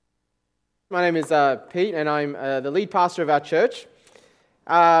My name is Pete, and I'm the lead pastor of our church.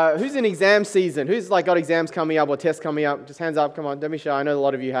 Who's in exam season? Who's got exams coming up or tests coming up? Just hands up, come on, don't be shy. I know a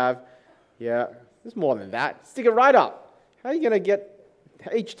lot of you have. Yeah, there's more than that. Stick it right up. How are you going to get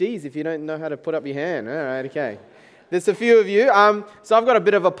HDs if you don't know how to put up your hand? All right, okay. There's a few of you. So I've got a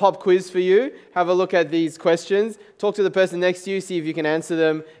bit of a pop quiz for you. Have a look at these questions. Talk to the person next to you. See if you can answer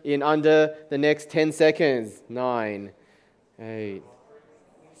them in under the next 10 seconds. 9, 8,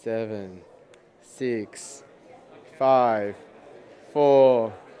 7, 6, 5,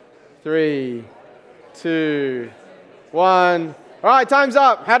 4, 3, 2, 1. All right, time's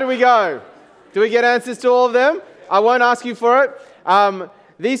up. How do we go? Do we get answers to all of them? I won't ask you for it.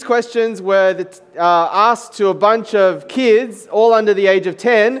 These questions were asked to a bunch of kids, all under the age of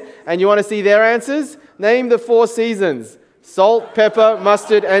 10, and you want to see their answers? Name the 4 seasons: salt, pepper,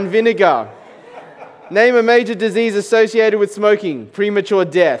 mustard, and vinegar. Name a major disease associated with smoking: premature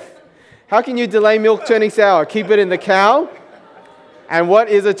death. How can you delay milk turning sour? Keep it in the cow. And what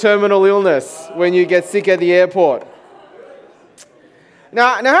is a terminal illness when you get sick at the airport?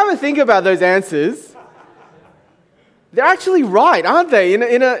 Now have a think about those answers. They're actually right, aren't they?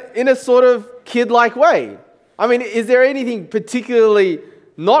 In a sort of kid-like way. I mean, is there anything particularly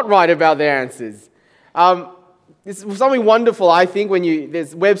not right about their answers? It's something wonderful, I think, when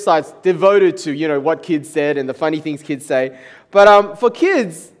there's websites devoted to, what kids said and the funny things kids say. But for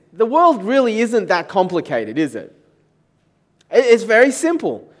kids, the world really isn't that complicated, is it? It's very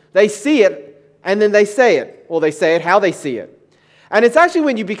simple. They see it, and then they say it. Or they say it how they see it. And it's actually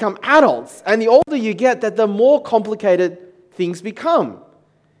when you become adults, and the older you get, that the more complicated things become.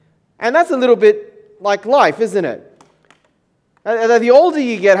 And that's a little bit like life, isn't it? The older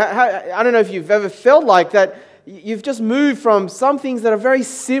you get, I don't know if you've ever felt like that, you've just moved from some things that are very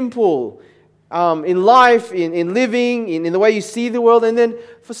simple in life, in living, in the way you see the world, and then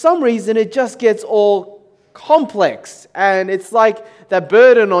for some reason it just gets all complex, and it's like that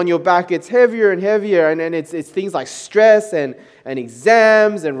burden on your back gets heavier and heavier, and it's things like stress and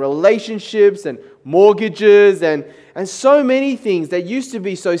exams and relationships and mortgages and so many things that used to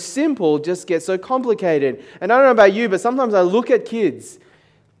be so simple just get so complicated. And I don't know about you, but sometimes I look at kids.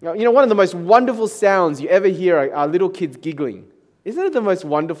 One of the most wonderful sounds you ever hear are little kids giggling. Isn't it the most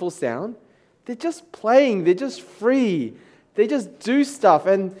wonderful sound? They're just playing, they're just free, they just do stuff,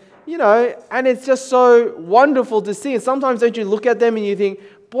 and it's just so wonderful to see. And sometimes don't you look at them and you think,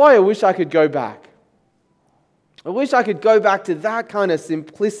 boy, I wish I could go back. I wish I could go back to that kind of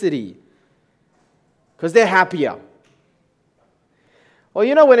simplicity, because they're happier.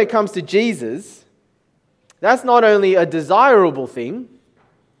 Well, when it comes to Jesus, that's not only a desirable thing,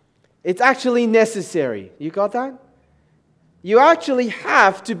 it's actually necessary. You got that? You actually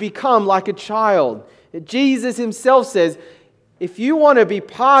have to become like a child. Jesus himself says, if you want to be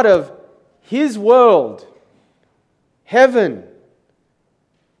part of his world, heaven,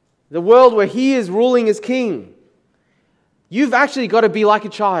 the world where he is ruling as king, you've actually got to be like a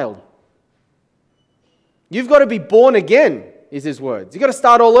child. You've got to be born again, is his words. You've got to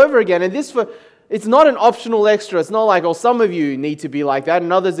start all over again. And it's not an optional extra. It's not like, some of you need to be like that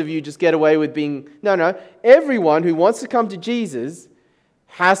and others of you just get away with being... No. Everyone who wants to come to Jesus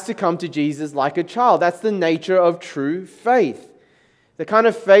has to come to Jesus like a child. That's the nature of true faith. The kind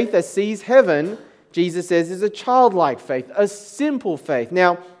of faith that sees heaven, Jesus says, is a childlike faith, a simple faith.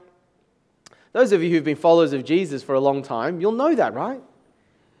 Now, those of you who've been followers of Jesus for a long time, you'll know that, right?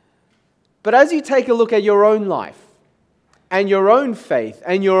 But as you take a look at your own life and your own faith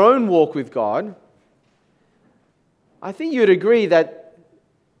and your own walk with God, I think you'd agree that,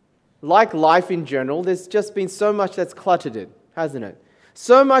 like life in general, there's just been so much that's cluttered it, hasn't it?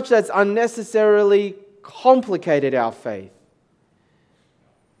 So much that's unnecessarily complicated our faith.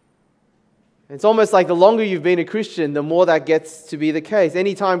 It's almost like the longer you've been a Christian, the more that gets to be the case.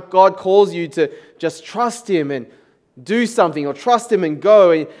 Anytime God calls you to just trust him and do something, or trust him and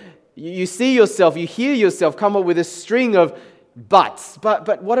go, and you see yourself, you hear yourself come up with a string of buts.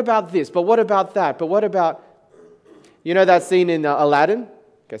 But what about this? But what about that? But what about... that scene in Aladdin?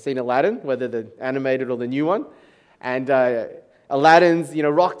 Okay, seen Aladdin, whether the animated or the new one? And Aladdin's,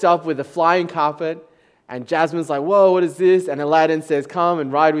 rocked up with a flying carpet. And Jasmine's like, whoa, what is this? And Aladdin says, come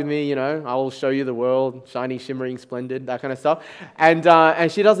and ride with me, I will show you the world, shining, shimmering, splendid, that kind of stuff. And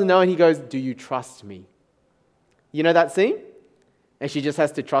she doesn't know, and he goes, do you trust me? You know that scene? And she just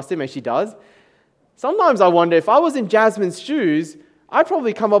has to trust him, and she does. Sometimes I wonder, if I was in Jasmine's shoes, I'd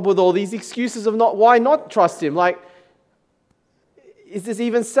probably come up with all these excuses of why not trust him. Like, is this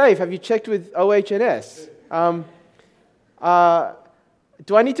even safe? Have you checked with OH&S? Do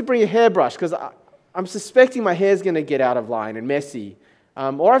I need to bring a hairbrush? Because I'm suspecting my hair's going to get out of line and messy.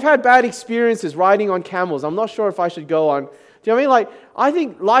 Or I've had bad experiences riding on camels. I'm not sure if I should go on. Do you know what I mean? Like, I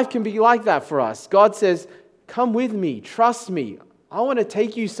think life can be like that for us. God says, come with me, trust me. I want to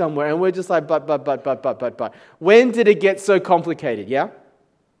take you somewhere. And we're just like, but. When did it get so complicated, yeah?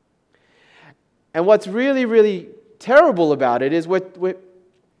 And what's really, really terrible about it is we're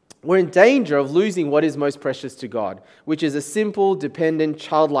in danger of losing what is most precious to God, which is a simple, dependent,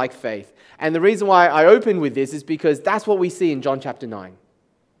 childlike faith. And the reason why I open with this is because that's what we see in John chapter 9.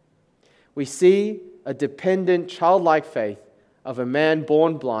 We see a dependent, childlike faith of a man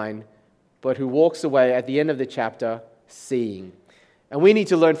born blind, but who walks away at the end of the chapter seeing. And we need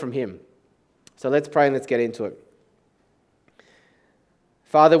to learn from him. So let's pray and let's get into it.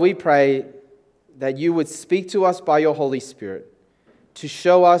 Father, we pray that you would speak to us by your Holy Spirit to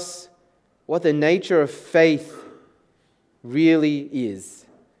show us what the nature of faith really is.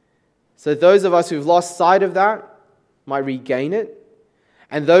 So those of us who've lost sight of that might regain it,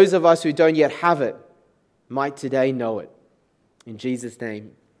 and those of us who don't yet have it might today know it. In Jesus'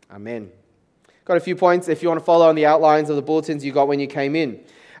 name, amen. Got a few points if you want to follow on the outlines of the bulletins you got when you came in.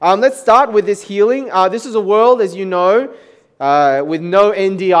 Let's start with this healing. This is a world, as you know, with no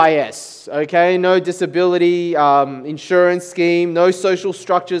NDIS, okay? No disability insurance scheme, no social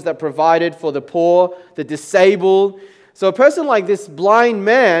structures that provided for the poor, the disabled. So a person like this blind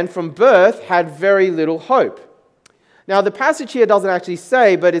man from birth had very little hope. Now, the passage here doesn't actually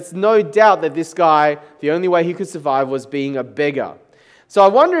say, but it's no doubt that this guy, the only way he could survive was being a beggar. So I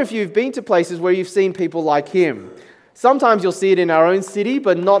wonder if you've been to places where you've seen people like him. Sometimes you'll see it in our own city,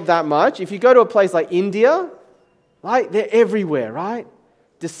 but not that much. If you go to a place like India, right, they're everywhere, right?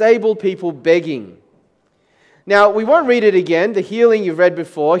 Disabled people begging. Now, we won't read it again. The healing you've read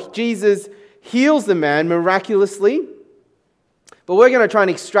before. Jesus heals the man miraculously. But we're going to try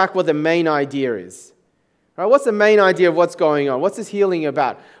and extract what the main idea is. Right, what's the main idea of what's going on? What's this healing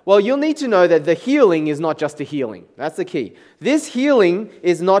about? Well, you'll need to know that the healing is not just a healing. That's the key. This healing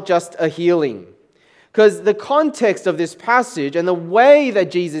is not just a healing. Because the context of this passage and the way that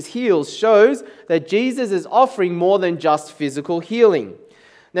Jesus heals shows that Jesus is offering more than just physical healing.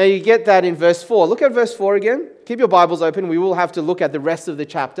 Now you get that in verse 4. Look at verse 4 again. Keep your Bibles open. We will have to look at the rest of the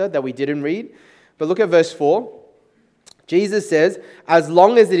chapter that we didn't read. But look at verse 4. Jesus says, as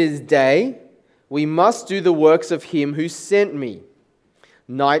long as it is day, we must do the works of him who sent me.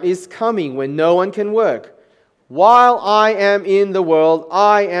 Night is coming when no one can work. While I am in the world,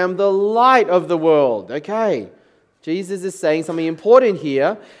 I am the light of the world. Okay, Jesus is saying something important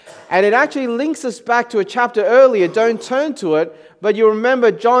here. And it actually links us back to a chapter earlier. Don't turn to it. But you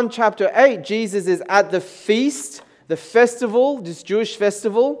remember John chapter 8, Jesus is at the feast, the festival, this Jewish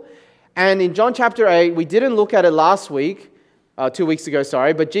festival. And in John chapter 8, we didn't look at it last week. 2 weeks ago,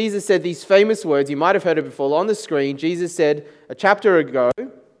 but Jesus said these famous words. You might have heard it before on the screen. Jesus said a chapter ago,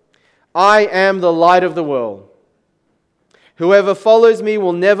 I am the light of the world. Whoever follows me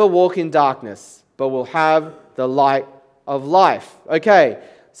will never walk in darkness, but will have the light of life. Okay,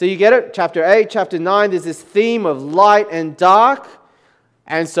 so you get it? Chapter 8, chapter 9, there's this theme of light and dark.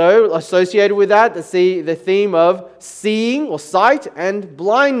 And so associated with that, the theme of seeing or sight and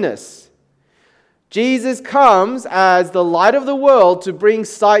blindness. Jesus comes as the light of the world to bring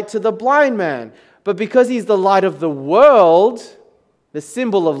sight to the blind man. But because he's the light of the world, the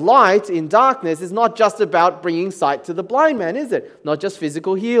symbol of light in darkness is not just about bringing sight to the blind man, is it? Not just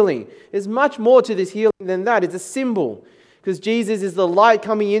physical healing. There's much more to this healing than that. It's a symbol. Because Jesus is the light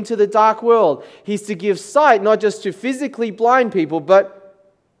coming into the dark world. He's to give sight not just to physically blind people, but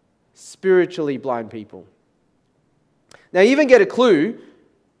spiritually blind people. Now, you even get a clue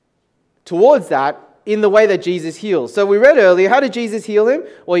towards that in the way that Jesus heals. So we read earlier, how did Jesus heal him?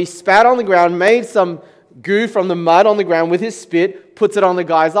 Well, he spat on the ground, made some goo from the mud on the ground with his spit, puts it on the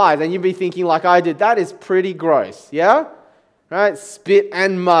guy's eyes. And you'd be thinking like I did, that is pretty gross, yeah? Right? Spit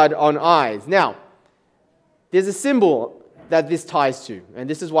and mud on eyes. Now, there's a symbol that this ties to, and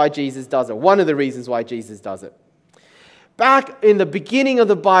this is why Jesus does it. One of the reasons why Jesus does it. Back in the beginning of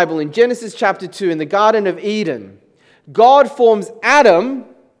the Bible, in Genesis chapter 2, in the Garden of Eden, God forms Adam,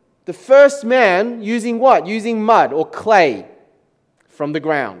 the first man, using what? Using mud or clay from the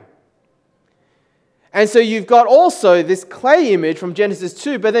ground. And so you've got also this clay image from Genesis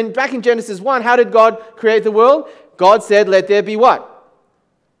 2, but then back in Genesis 1, how did God create the world? God said, let there be what?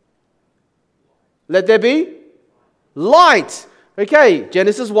 Let there be light. Okay,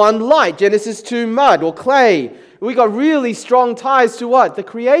 Genesis 1, light. Genesis 2, mud or clay. We got really strong ties to what? The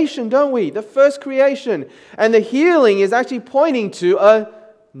creation, don't we? The first creation. And the healing is actually pointing to a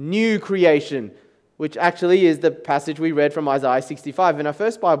new creation, which actually is the passage we read from Isaiah 65 in our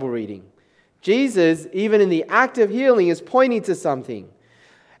first Bible reading. Jesus, even in the act of healing, is pointing to something.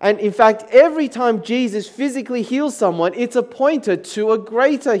 And in fact, every time Jesus physically heals someone, it's a pointer to a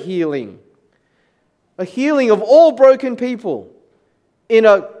greater healing. A healing of all broken people in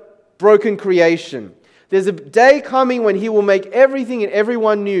a broken creation. There's a day coming when He will make everything and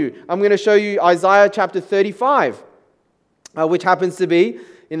everyone new. I'm going to show you Isaiah chapter 35, which happens to be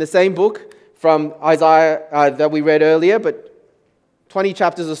in the same book from Isaiah that we read earlier, but 20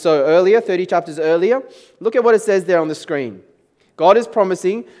 chapters or so earlier, 30 chapters earlier. Look at what it says there on the screen. God is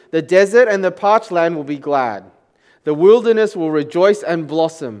promising the desert and the parched land will be glad. The wilderness will rejoice and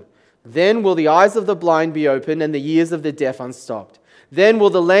blossom. Then will the eyes of the blind be opened and the ears of the deaf unstopped. Then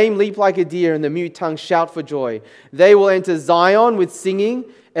will the lame leap like a deer and the mute tongue shout for joy. They will enter Zion with singing.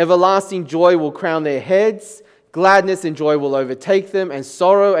 Everlasting joy will crown their heads. Gladness and joy will overtake them, and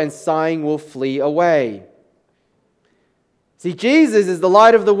sorrow and sighing will flee away. See, Jesus is the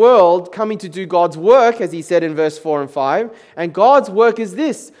light of the world, coming to do God's work, as He said in verse 4 and 5. And God's work is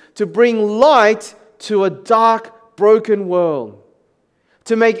this: to bring light to a dark, broken world.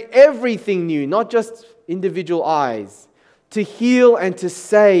 To make everything new, not just individual eyes. To heal and to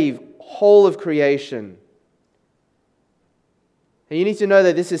save whole of creation. And you need to know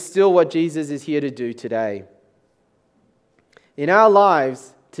that this is still what Jesus is here to do today. In our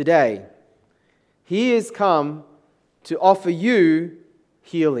lives today, He has come to offer you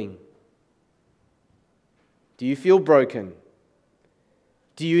healing. Do you feel broken?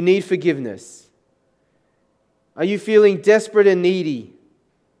 Do you need forgiveness? Are you feeling desperate and needy?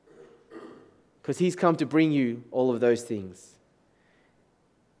 Because He's come to bring you all of those things.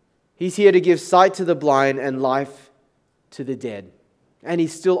 He's here to give sight to the blind and life to the dead. And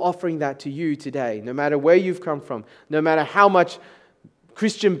He's still offering that to you today, no matter where you've come from, no matter how much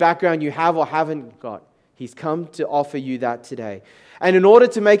Christian background you have or haven't got. He's come to offer you that today. And in order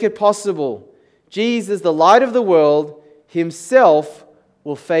to make it possible, Jesus, the light of the world, Himself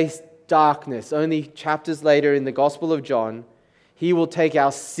will face darkness. Only chapters later in the Gospel of John, He will take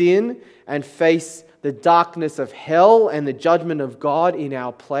our sin and face the darkness of hell and the judgment of God in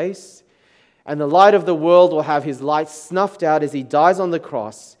our place. And the light of the world will have His light snuffed out as He dies on the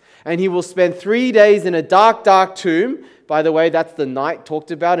cross. And He will spend 3 days in a dark, dark tomb. By the way, that's the night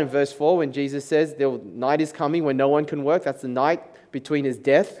talked about in verse 4 when Jesus says the night is coming when no one can work. That's the night between His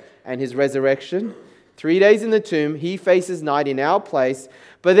death and His resurrection. 3 days in the tomb, He faces night in our place.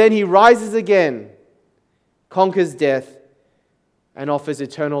 But then He rises again, conquers death, and offers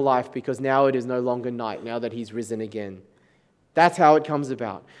eternal life, because now it is no longer night, now that He's risen again. That's how it comes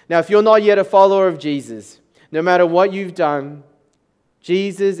about. Now, if you're not yet a follower of Jesus, no matter what you've done,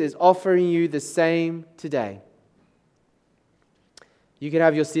 Jesus is offering you the same today. You can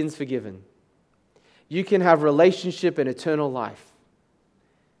have your sins forgiven. You can have relationship and eternal life.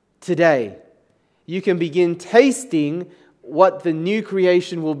 Today, you can begin tasting what the new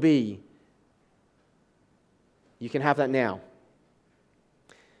creation will be. You can have that now.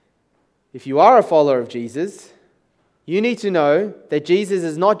 If you are a follower of Jesus, you need to know that Jesus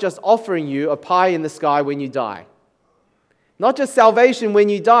is not just offering you a pie in the sky when you die. Not just salvation when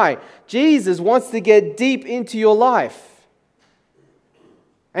you die. Jesus wants to get deep into your life.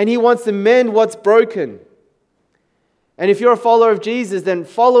 And He wants to mend what's broken. And if you're a follower of Jesus, then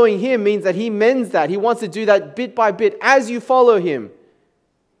following Him means that He mends that. He wants to do that bit by bit as you follow Him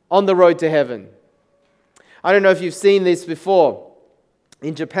on the road to heaven. I don't know if you've seen this before.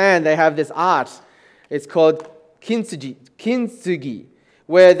 In Japan, they have this art. It's called kintsugi,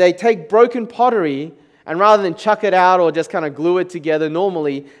 where they take broken pottery and rather than chuck it out or just kind of glue it together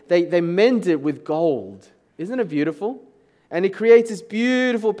normally, they mend it with gold. Isn't it beautiful? And it creates this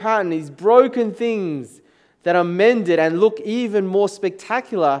beautiful pattern, these broken things that are mended and look even more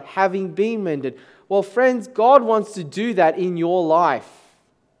spectacular having been mended. Well, friends, God wants to do that in your life.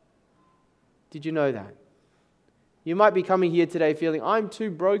 Did you know that? You might be coming here today feeling, I'm too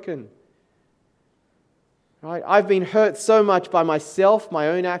broken. Right? I've been hurt so much by myself, my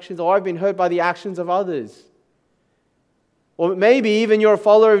own actions, or I've been hurt by the actions of others. Or maybe even you're a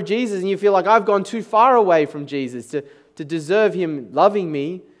follower of Jesus and you feel like I've gone too far away from Jesus to deserve Him loving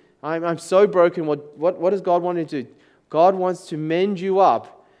me. I'm so broken. What does God want to do? God wants to mend you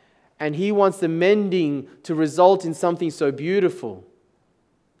up, and He wants the mending to result in something so beautiful,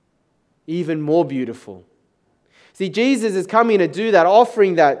 even more beautiful. See, Jesus is coming to do that,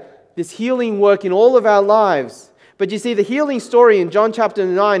 offering this healing work in all of our lives. But you see, the healing story in John chapter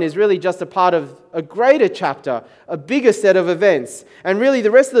 9 is really just a part of a greater chapter, a bigger set of events. And really, the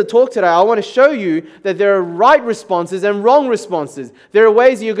rest of the talk today, I want to show you that there are right responses and wrong responses. There are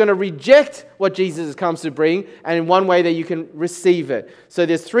ways you're going to reject what Jesus comes to bring, and in one way that you can receive it. So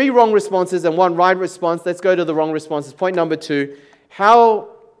there's 3 wrong responses and 1 right response. Let's go to the wrong responses. Point number 2, how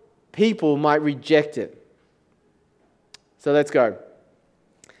people might reject it. So let's go.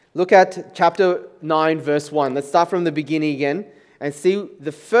 Look at chapter 9, verse 1. Let's start from the beginning again and see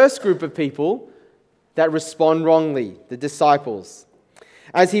the first group of people that respond wrongly, the disciples.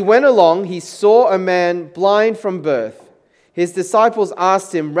 As he went along, he saw a man blind from birth. His disciples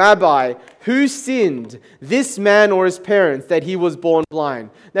asked him, "Rabbi, who sinned, this man or his parents, that he was born blind?"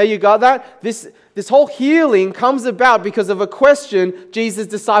 Now you got that? This whole healing comes about because of a question Jesus'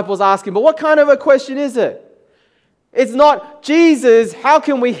 disciples ask him. But what kind of a question is it? It's not, "Jesus, how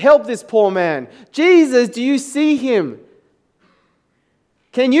can we help this poor man? Jesus, do you see him?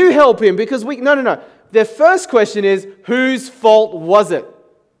 Can you help him?" Because no. Their first question is, whose fault was it?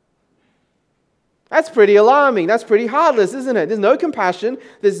 That's pretty alarming. That's pretty heartless, isn't it? There's no compassion.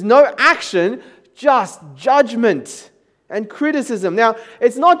 There's no action, just judgment and criticism. Now,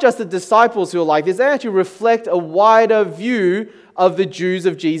 it's not just the disciples who are like this. They actually reflect a wider view of the Jews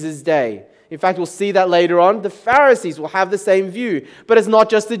of Jesus' day. In fact, we'll see that later on. The Pharisees will have the same view. But it's not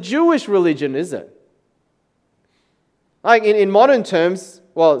just the Jewish religion, is it? Like in modern terms,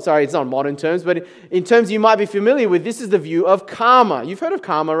 it's not modern terms, but in terms you might be familiar with, this is the view of karma. You've heard of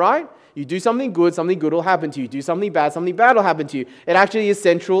karma, right? You do something good will happen to you. Do something bad will happen to you. It actually is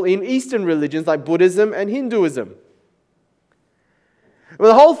central in Eastern religions like Buddhism and Hinduism.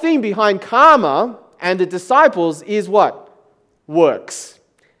 Well, the whole thing behind karma and the disciples is what? Works.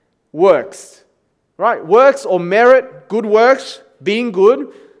 Works. Right? Works or merit, good works, being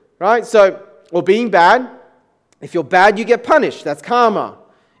good, right? Or being bad. If you're bad, you get punished. That's karma.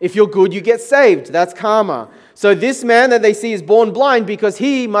 If you're good, you get saved. That's karma. So this man that they see is born blind because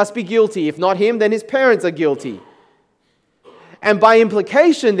he must be guilty. If not him, then his parents are guilty. And by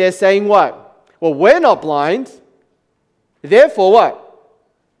implication, they're saying what? Well, we're not blind. Therefore what?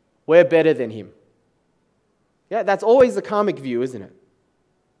 We're better than him. Yeah, that's always the karmic view, isn't it?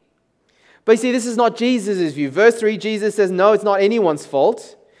 But you see, this is not Jesus' view. Verse 3, Jesus says, no, it's not anyone's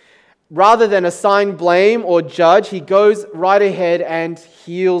fault. Rather than assign blame or judge, he goes right ahead and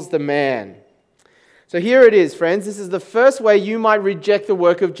heals the man. So here it is, friends. This is the first way you might reject the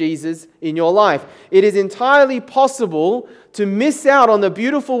work of Jesus in your life. It is entirely possible to miss out on the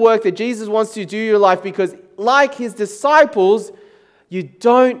beautiful work that Jesus wants to do in your life because, like his disciples, you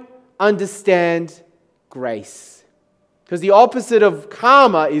don't understand grace. Because the opposite of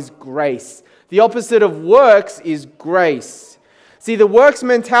karma is grace. The opposite of works is grace. See, the works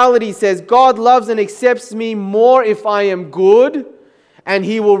mentality says God loves and accepts me more if I am good, and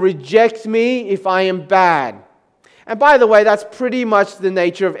he will reject me if I am bad. And by the way, that's pretty much the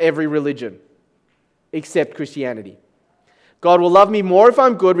nature of every religion, except Christianity. God will love me more if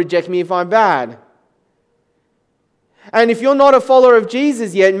I'm good, reject me if I'm bad. And if you're not a follower of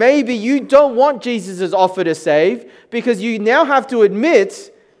Jesus yet, maybe you don't want Jesus' offer to save because you now have to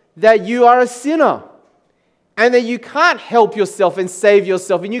admit that you are a sinner and that you can't help yourself and save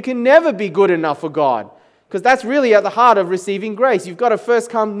yourself and you can never be good enough for God. Because that's really at the heart of receiving grace. You've got to first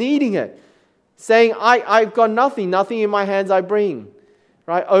come needing it. Saying, I've got nothing in my hands I bring.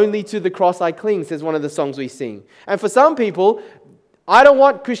 Right? Only to the cross I cling, says one of the songs we sing. And for some people, I don't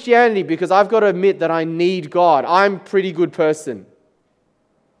want Christianity because I've got to admit that I need God. I'm a pretty good person.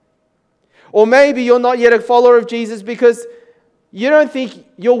 Or maybe you're not yet a follower of Jesus because you don't think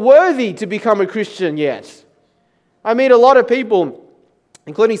you're worthy to become a Christian yet. I meet a lot of people,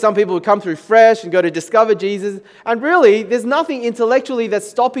 including some people who come through Fresh and go to discover Jesus, and really, there's nothing intellectually that's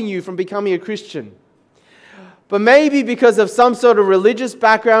stopping you from becoming a Christian. But maybe because of some sort of religious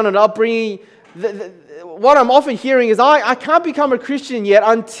background and upbringing, what I'm often hearing is, I can't become a Christian yet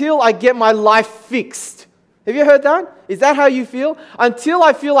until I get my life fixed. Have you heard that? Is that how you feel? Until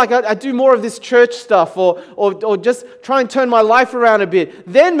I feel like I do more of this church stuff or just try and turn my life around a bit,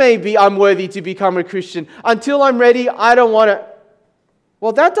 then maybe I'm worthy to become a Christian. Until I'm ready, I don't want to.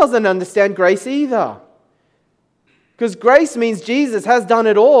 Well, that doesn't understand grace either. Because grace means Jesus has done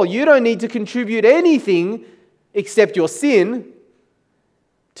it all. You don't need to contribute anything except your sin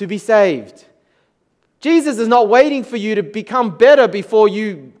to be saved. Jesus is not waiting for you to become better before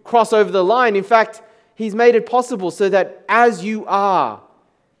you cross over the line. In fact, he's made it possible so that as you are,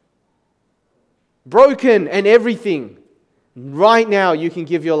 broken and everything, right now you can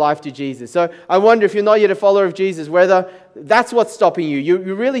give your life to Jesus. So I wonder if you're not yet a follower of Jesus, whether that's what's stopping you.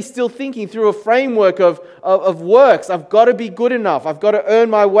 You're really still thinking through a framework of works. I've got to be good enough. I've got to earn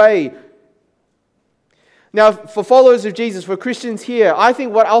my way. Now, for followers of Jesus, for Christians here, I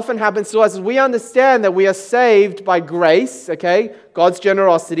think what often happens to us is we understand that we are saved by grace, okay? God's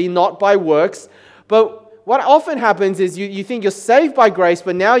generosity, not by works. But what often happens is you think you're saved by grace,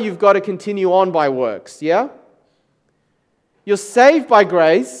 but now you've got to continue on by works, yeah? You're saved by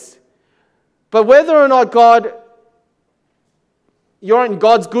grace, But whether or not you're in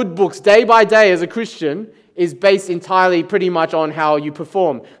God's good books day by day as a Christian is based entirely pretty much on how you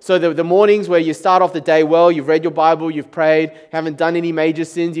perform. So the mornings where you start off the day well, you've read your Bible, you've prayed, haven't done any major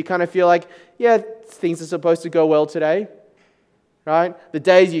sins, you kind of feel like, yeah, things are supposed to go well today, right? The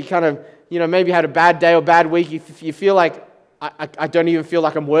days you kind of, maybe had a bad day or bad week, you feel like, I don't even feel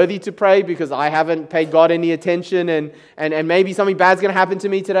like I'm worthy to pray because I haven't paid God any attention and maybe something bad's going to happen to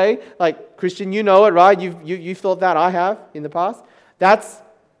me today. Like, Christian, you know it, right? You've thought that, I have in the past. That's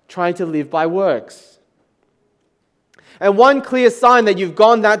trying to live by works. And one clear sign that you've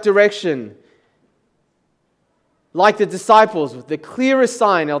gone that direction, like the disciples, the clearest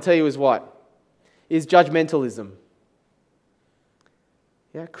sign, I'll tell you, is what? Is judgmentalism.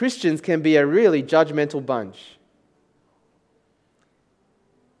 Yeah, Christians can be a really judgmental bunch.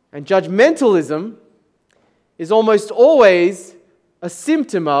 And judgmentalism is almost always a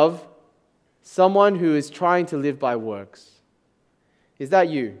symptom of someone who is trying to live by works. Is that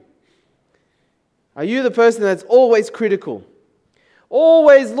you? Are you the person that's always critical?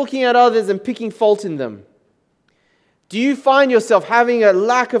 Always looking at others and picking fault in them? Do you find yourself having a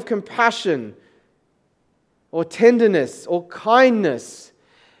lack of compassion or tenderness or kindness?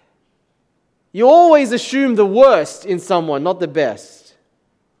 You always assume the worst in someone, not the best.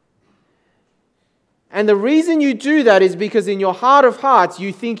 And the reason you do that is because in your heart of hearts,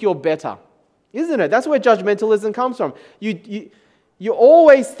 you think you're better. Isn't it? That's where judgmentalism comes from. You're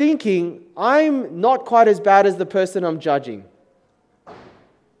always thinking, I'm not quite as bad as the person I'm judging.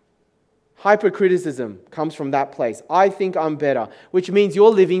 Hypercriticism comes from that place. I think I'm better, which means you're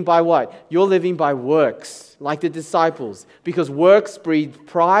living by what? You're living by works, like the disciples, because works breeds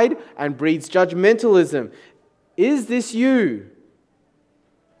pride and breeds judgmentalism. Is this you?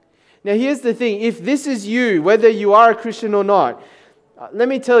 Now here's the thing, if this is you, whether you are a Christian or not, let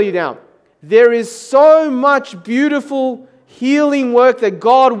me tell you now, there is so much beautiful healing work that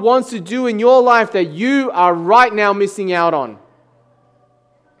God wants to do in your life that you are right now missing out on.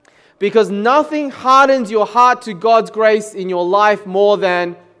 Because nothing hardens your heart to God's grace in your life more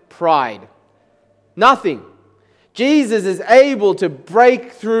than pride. Nothing. Jesus is able to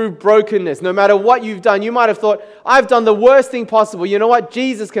break through brokenness. No matter what you've done, you might have thought, I've done the worst thing possible. You know what?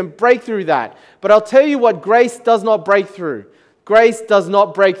 Jesus can break through that. But I'll tell you what grace does not break through. Grace does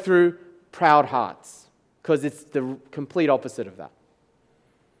not break through proud hearts. Because it's the complete opposite of that.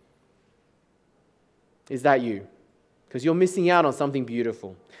 Is that you? Because you're missing out on something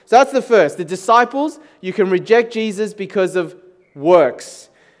beautiful. So that's the first. The disciples, you can reject Jesus because of works.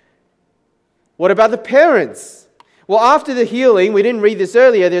 What about the parents? Well, after the healing, we didn't read this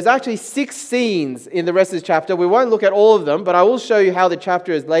earlier, there's actually 6 scenes in the rest of the chapter. We won't look at all of them, but I will show you how the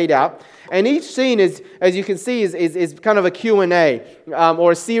chapter is laid out. And each scene is, as you can see, is kind of a Q&A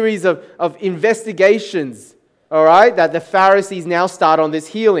or a series of investigations, all right, that the Pharisees now start on this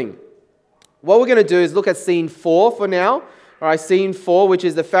healing. What we're going to do is look at scene 4 for now. All right, scene 4, which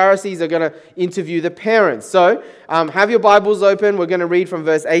is the Pharisees are going to interview the parents. So have your Bibles open. We're going to read from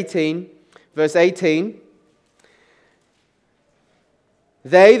verse 18. Verse 18.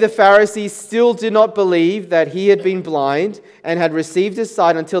 They, the Pharisees, still did not believe that he had been blind and had received his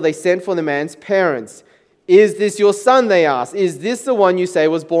sight until they sent for the man's parents. Is this your son, they asked. Is this the one you say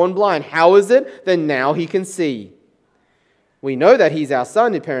was born blind? How is it that now he can see? We know that he's our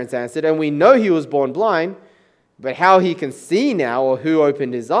son, the parents answered, and we know he was born blind, but how he can see now or who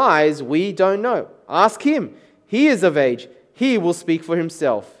opened his eyes, we don't know. Ask him. He is of age. He will speak for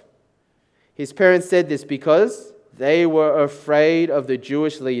himself. His parents said this because they were afraid of the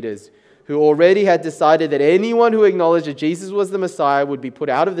Jewish leaders who already had decided that anyone who acknowledged that Jesus was the Messiah would be put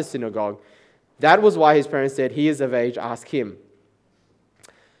out of the synagogue. That was why his parents said, he is of age, ask him.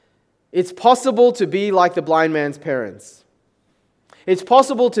 It's possible to be like the blind man's parents. It's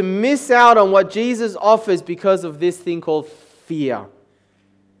possible to miss out on what Jesus offers because of this thing called fear.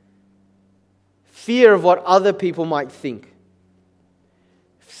 Fear of what other people might think.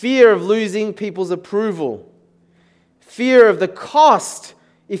 Fear of losing people's approval. Fear of the cost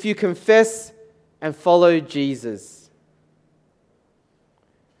if you confess and follow Jesus.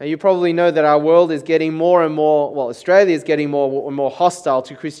 Now you probably know that our world is getting more and more, Australia is getting more and more hostile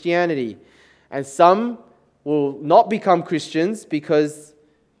to Christianity. And some will not become Christians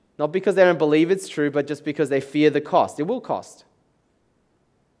not because they don't believe it's true, but just because they fear the cost. It will cost.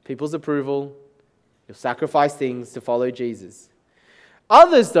 People's approval. You'll sacrifice things to follow Jesus.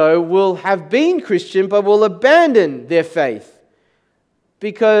 Others, though, will have been Christian but will abandon their faith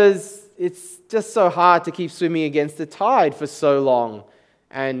because it's just so hard to keep swimming against the tide for so long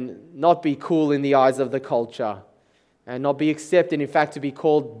and not be cool in the eyes of the culture. and not be accepted, in fact, to be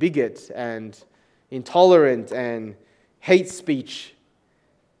called bigot and intolerant and hate speech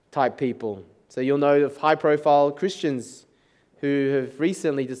type people. So you'll know of high-profile Christians who have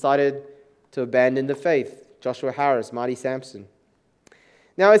recently decided to abandon the faith. Joshua Harris, Marty Sampson.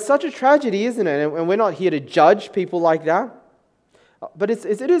 Now, it's such a tragedy, isn't it? And we're not here to judge people like that. But it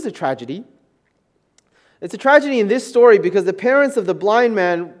is a tragedy. It's a tragedy in this story because the parents of the blind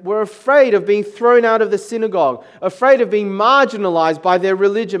man were afraid of being thrown out of the synagogue, afraid of being marginalized by their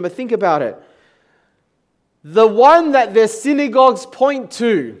religion. But think about it. The one that their synagogues point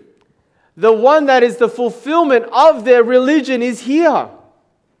to, the one that is the fulfillment of their religion is here.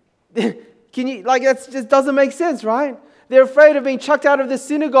 That just doesn't make sense, right? They're afraid of being chucked out of the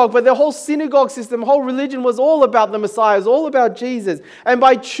synagogue, but their whole synagogue system, whole religion was all about the Messiah, it was all about Jesus. And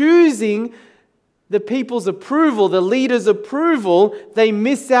by choosing the people's approval, the leaders' approval, they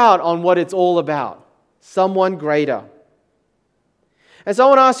miss out on what it's all about. Someone greater. And so I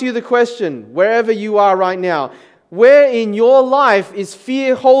want to ask you the question, wherever you are right now, where in your life is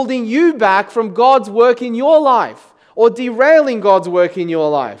fear holding you back from God's work in your life or derailing God's work in your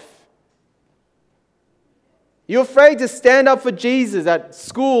life? You're afraid to stand up for Jesus at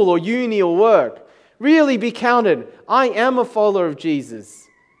school or uni or work. Really be counted. I am a follower of Jesus.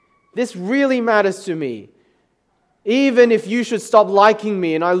 This really matters to me. Even if you should stop liking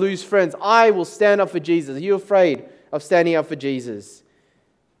me and I lose friends, I will stand up for Jesus. Are you afraid of standing up for Jesus?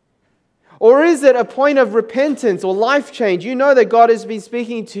 Or is it a point of repentance or life change? You know that God has been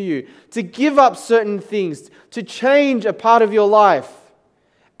speaking to you to give up certain things, to change a part of your life.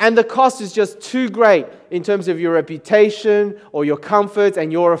 And the cost is just too great in terms of your reputation or your comforts,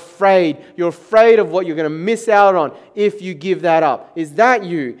 and you're afraid. You're afraid of what you're going to miss out on if you give that up. Is that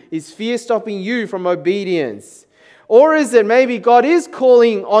you? Is fear stopping you from obedience? Or is it maybe God is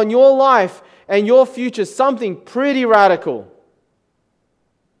calling on your life and your future something pretty radical,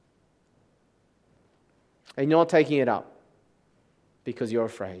 and you're not taking it up because you're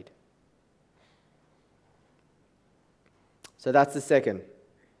afraid? So that's the second.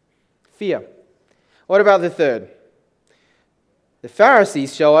 Fear. What about the third? The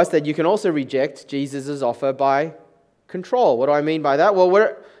Pharisees show us that you can also reject Jesus' offer by control. What do I mean by that? Well,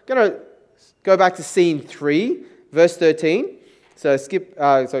 we're going to go back to scene 3, verse 13. So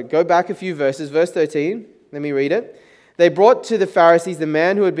go back a few verses. Verse 13, let me read it. They brought to the Pharisees the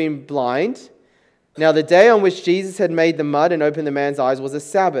man who had been blind. Now the day on which Jesus had made the mud and opened the man's eyes was a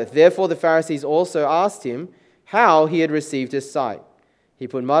Sabbath. Therefore the Pharisees also asked him how he had received his sight. He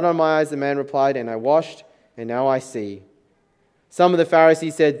put mud on my eyes, the man replied, and I washed, and now I see. Some of the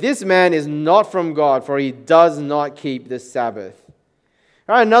Pharisees said, this man is not from God, for he does not keep the Sabbath.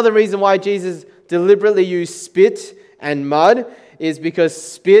 All right, another reason why Jesus deliberately used spit and mud is because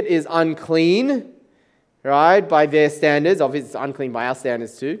spit is unclean, right, by their standards. Obviously, it's unclean by our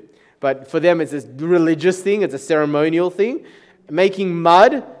standards too. But for them, it's a religious thing. It's a ceremonial thing. Making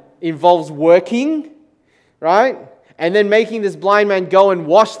mud involves working, right? And then making this blind man go and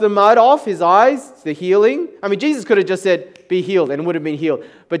wash the mud off his eyes, the healing. I mean, Jesus could have just said, be healed, and would have been healed.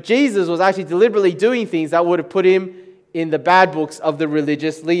 But Jesus was actually deliberately doing things that would have put him in the bad books of the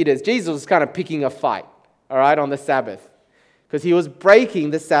religious leaders. Jesus was kind of picking a fight, all right, on the Sabbath, because he was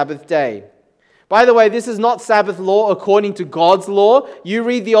breaking the Sabbath day. By the way, this is not Sabbath law according to God's law. You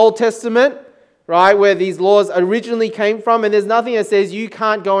read the Old Testament, right, where these laws originally came from, and there's nothing that says you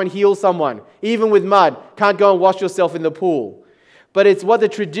can't go and heal someone, even with mud, can't go and wash yourself in the pool. But it's what the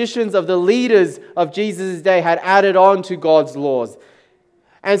traditions of the leaders of Jesus' day had added on to God's laws.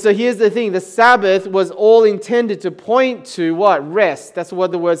 And so here's the thing, the Sabbath was all intended to point to what? Rest. That's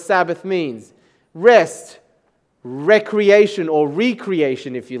what the word Sabbath means. Rest, recreation or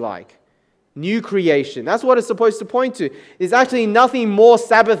recreation, if you like. New creation. That's what it's supposed to point to. There's actually nothing more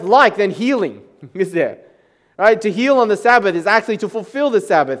Sabbath-like than healing, is there? Right? To heal on the Sabbath is actually to fulfill the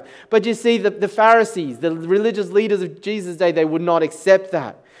Sabbath. But you see, the Pharisees, the religious leaders of Jesus' day, they would not accept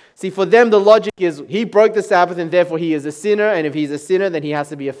that. See, for them, the logic is he broke the Sabbath and therefore he is a sinner. And if he's a sinner, then he has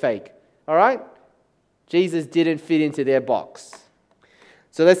to be a fake. All right? Jesus didn't fit into their box.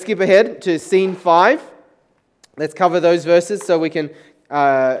 So let's skip ahead to scene 5. Let's cover those verses so we can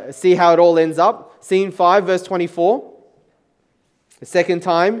see how it all ends up. Scene 5, verse 24. The second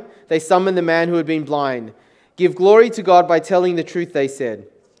time, they summoned the man who had been blind. Give glory to God by telling the truth, they said.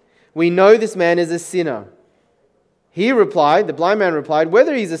 We know this man is a sinner. He replied, the blind man replied,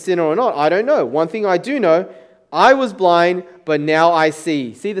 whether he's a sinner or not, I don't know. One thing I do know, I was blind, but now I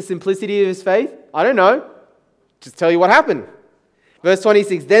see. See the simplicity of his faith? I don't know. Just tell you what happened. Verse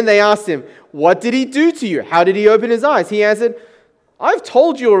 26, then they asked him, what did he do to you? How did he open his eyes? He answered, I've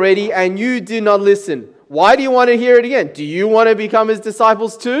told you already, and you did not listen. Why do you want to hear it again? Do you want to become his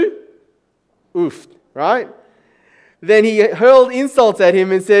disciples too? Oof, right? Then he hurled insults at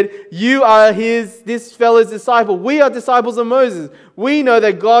him and said, you are this fellow's disciple. We are disciples of Moses. We know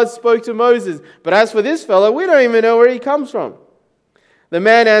that God spoke to Moses. But as for this fellow, we don't even know where he comes from. The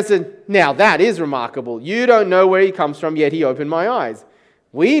man answered, now that is remarkable. You don't know where he comes from, yet he opened my eyes.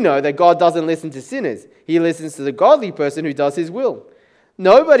 We know that God doesn't listen to sinners. He listens to the godly person who does his will.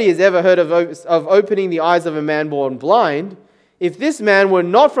 Nobody has ever heard of opening the eyes of a man born blind. If this man were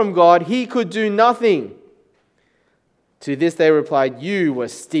not from God, he could do nothing. To this they replied, you were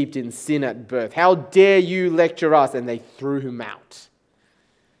steeped in sin at birth. How dare you lecture us? And they threw him out.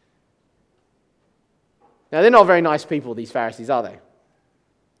 Now, they're not very nice people, these Pharisees, are they?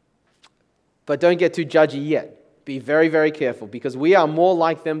 But don't get too judgy yet. Be very, very careful, because we are more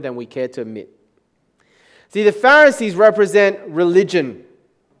like them than we care to admit. See, the Pharisees represent religion.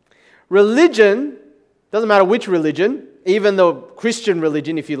 Religion, doesn't matter which religion, even the Christian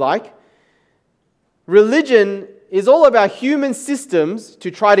religion, if you like. Religion is all about human systems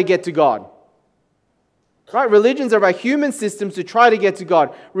to try to get to God. Right? Religions are about human systems to try to get to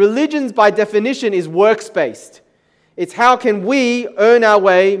God. Religions, by definition, is works-based. It's how can we earn our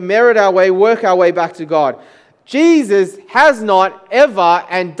way, merit our way, work our way back to God. Jesus has not ever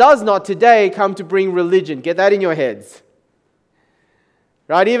and does not today come to bring religion. Get that in your heads.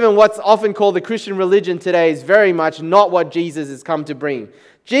 Right? Even what's often called the Christian religion today is very much not what Jesus has come to bring.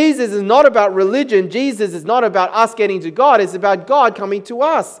 Jesus is not about religion. Jesus is not about us getting to God. It's about God coming to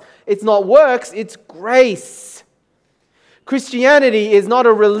us. It's not works, it's grace. Christianity is not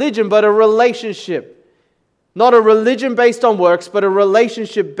a religion, but a relationship. Not a religion based on works, but a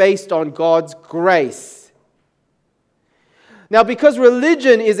relationship based on God's grace. Now, because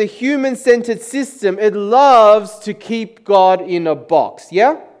religion is a human-centered system, it loves to keep God in a box,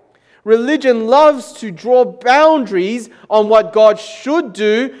 yeah? Religion loves to draw boundaries on what God should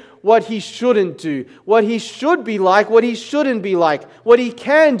do, what he shouldn't do, what he should be like, what he shouldn't be like, what he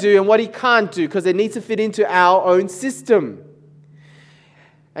can do and what he can't do, because it needs to fit into our own system.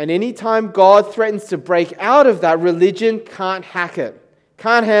 And anytime God threatens to break out of that, religion can't hack it,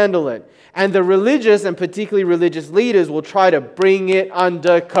 can't handle it. And the religious, and particularly religious leaders, will try to bring it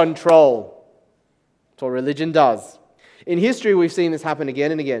under control. That's what religion does. In history, we've seen this happen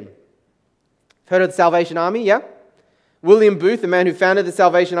again and again. Heard of the Salvation Army? Yeah? William Booth, the man who founded the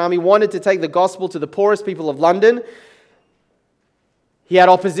Salvation Army, wanted to take the gospel to the poorest people of London. He had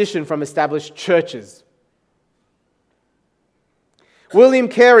opposition from established churches. William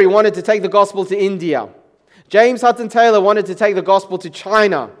Carey wanted to take the gospel to India. James Hudson Taylor wanted to take the gospel to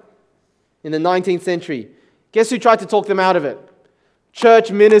China in the 19th century. Guess who tried to talk them out of it?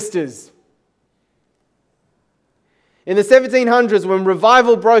 Church ministers. In the 1700s, when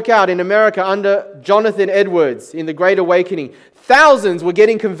revival broke out in America under Jonathan Edwards in the Great Awakening, thousands were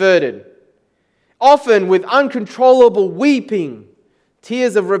getting converted, often with uncontrollable weeping,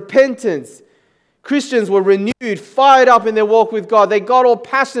 tears of repentance. Christians were renewed, fired up in their walk with God. They got all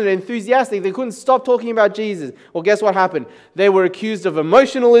passionate, enthusiastic. They couldn't stop talking about Jesus. Well, guess what happened? They were accused of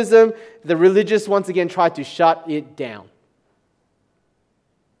emotionalism. The religious once again tried to shut it down.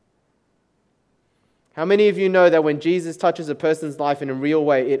 How many of you know that when Jesus touches a person's life in a real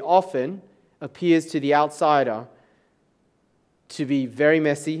way, it often appears to the outsider to be very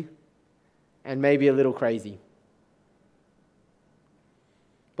messy and maybe a little crazy?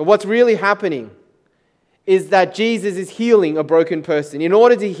 But what's really happening is that Jesus is healing a broken person. In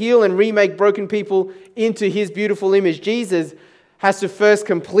order to heal and remake broken people into his beautiful image, Jesus has to first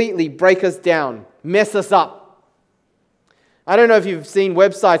completely break us down, mess us up. I don't know if you've seen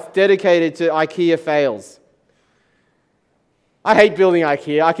websites dedicated to IKEA fails. I hate building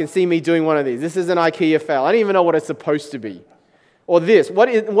IKEA. I can see me doing one of these. This is an IKEA fail. I don't even know what it's supposed to be. Or this. What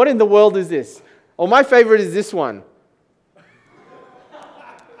in the world is this? Or my favorite is this one.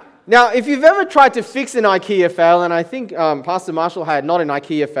 Now, if you've ever tried to fix an IKEA fail, and I think Pastor Marshall had not an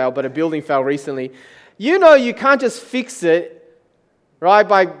IKEA fail, but a building fail recently, you know you can't just fix it, right,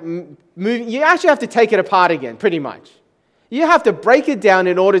 by moving. You actually have to take it apart again, pretty much. You have to break it down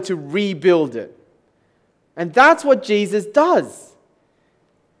in order to rebuild it. And that's what Jesus does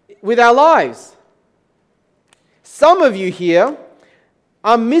with our lives. Some of you here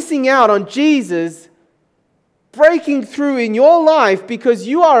are missing out on Jesus breaking through in your life because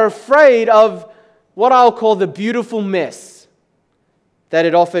you are afraid of what I'll call the beautiful mess that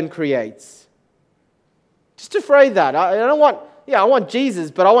it often creates. Just afraid that. I want Jesus,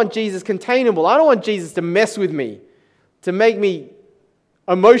 but I want Jesus containable. I don't want Jesus to mess with me, to make me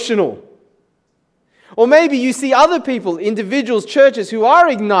emotional. Or maybe you see other people, individuals, churches who are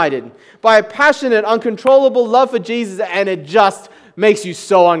ignited by a passionate, uncontrollable love for Jesus, and it just makes you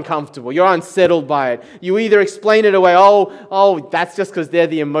so uncomfortable. You're unsettled by it. You either explain it away, oh, that's just because they're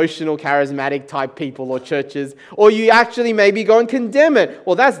the emotional, charismatic type people or churches. Or you actually maybe go and condemn it.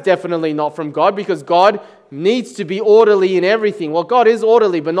 Well, that's definitely not from God, because God needs to be orderly in everything. Well, God is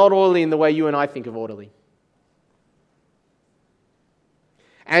orderly, but not orderly in the way you and I think of orderly.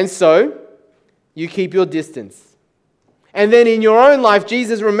 And so, you keep your distance. And then in your own life,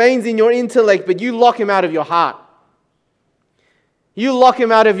 Jesus remains in your intellect, but you lock him out of your heart. You lock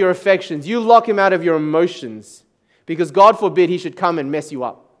him out of your affections. You lock him out of your emotions, because God forbid he should come and mess you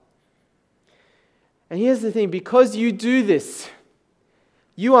up. And here's the thing, because you do this,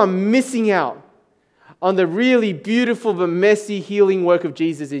 you are missing out on the really beautiful but messy healing work of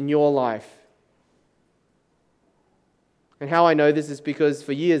Jesus in your life. And how I know this is because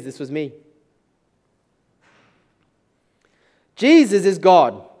for years this was me. Jesus is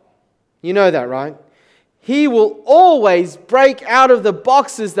God. You know that, right? He will always break out of the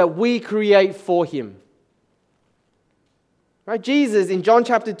boxes that we create for him. Right? Jesus in John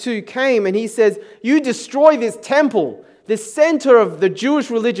chapter 2 came and he says, you destroy this temple, the center of the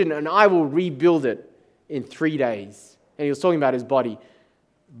Jewish religion, and I will rebuild it in 3 days. And he was talking about his body.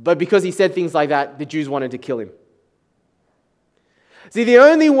 But because he said things like that, the Jews wanted to kill him. See, the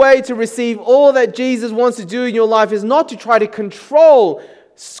only way to receive all that Jesus wants to do in your life is not to try to control,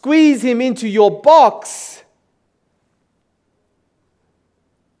 squeeze him into your box,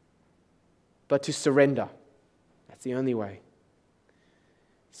 but to surrender. That's the only way.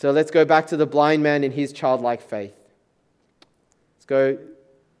 So let's go back to the blind man and his childlike faith. Let's go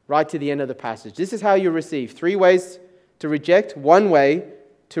right to the end of the passage. This is how you receive. 3 ways to reject, 1 way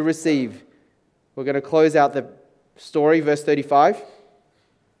to receive. We're going to close out the story, verse 35.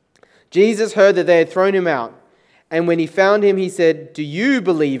 Jesus heard that they had thrown him out, and when he found him, he said, do you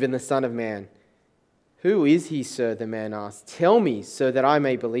believe in the Son of Man? Who is he, sir? The man asked. Tell me, so that I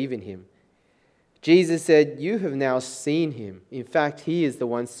may believe in him. Jesus said, you have now seen him. In fact, he is the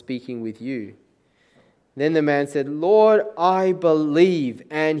one speaking with you. Then the man said, Lord, I believe,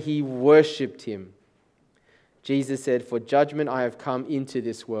 and he worshipped him. Jesus said, for judgment I have come into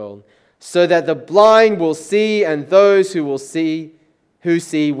this world, so that the blind will see, and those who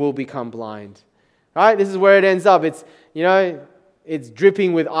see will become blind. Right? This is where it ends up. It's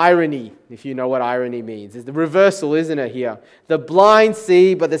dripping with irony, if you know what irony means. It's the reversal, isn't it, here? The blind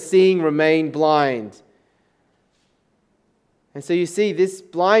see, but the seeing remain blind. And so you see, this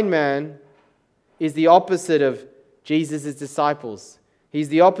blind man is the opposite of Jesus' disciples. He's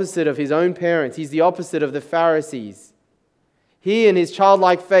the opposite of his own parents. He's the opposite of the Pharisees. He, in his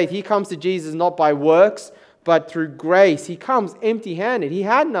childlike faith, he comes to Jesus not by works, but through grace. He comes empty-handed. He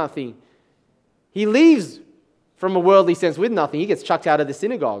had nothing. He leaves from a worldly sense with nothing. He gets chucked out of the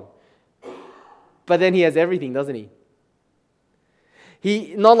synagogue. But then he has everything, doesn't he?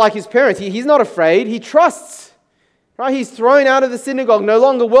 He, not like his parents, he's not afraid. He trusts. Right? He's thrown out of the synagogue, no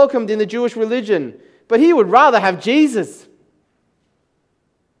longer welcomed in the Jewish religion. But he would rather have Jesus.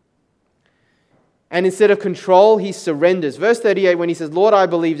 And instead of control, he surrenders. Verse 38, when he says, Lord, I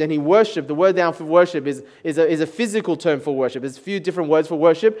believed, and he worshipped, the word down for worship is a physical term for worship. There's a few different words for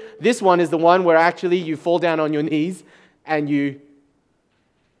worship. This one is the one where actually you fall down on your knees and you,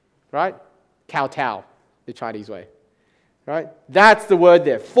 right? Kowtow, the Chinese way. Right? That's the word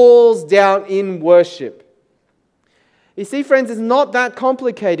there. Falls down in worship. You see, friends, it's not that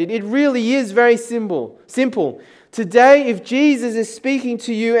complicated. It really is very simple. Today, if Jesus is speaking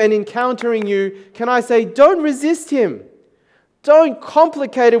to you and encountering you, can I say, don't resist him. Don't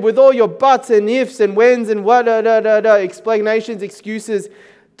complicate it with all your buts and ifs and whens and explanations, excuses.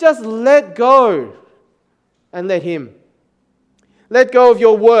 Just let go and let him. Let go of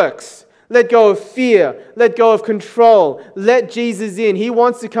your works. Let go of fear. Let go of control. Let Jesus in. He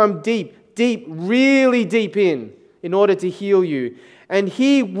wants to come deep, really deep in order to heal you. And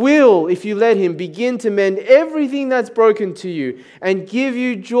he will, if you let him, begin to mend everything that's broken to you and give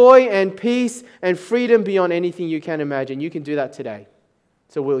you joy and peace and freedom beyond anything you can imagine. You can do that today.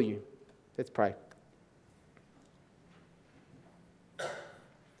 So will you? Let's pray.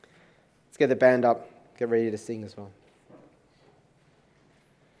 Let's get the band up. Get ready to sing as well.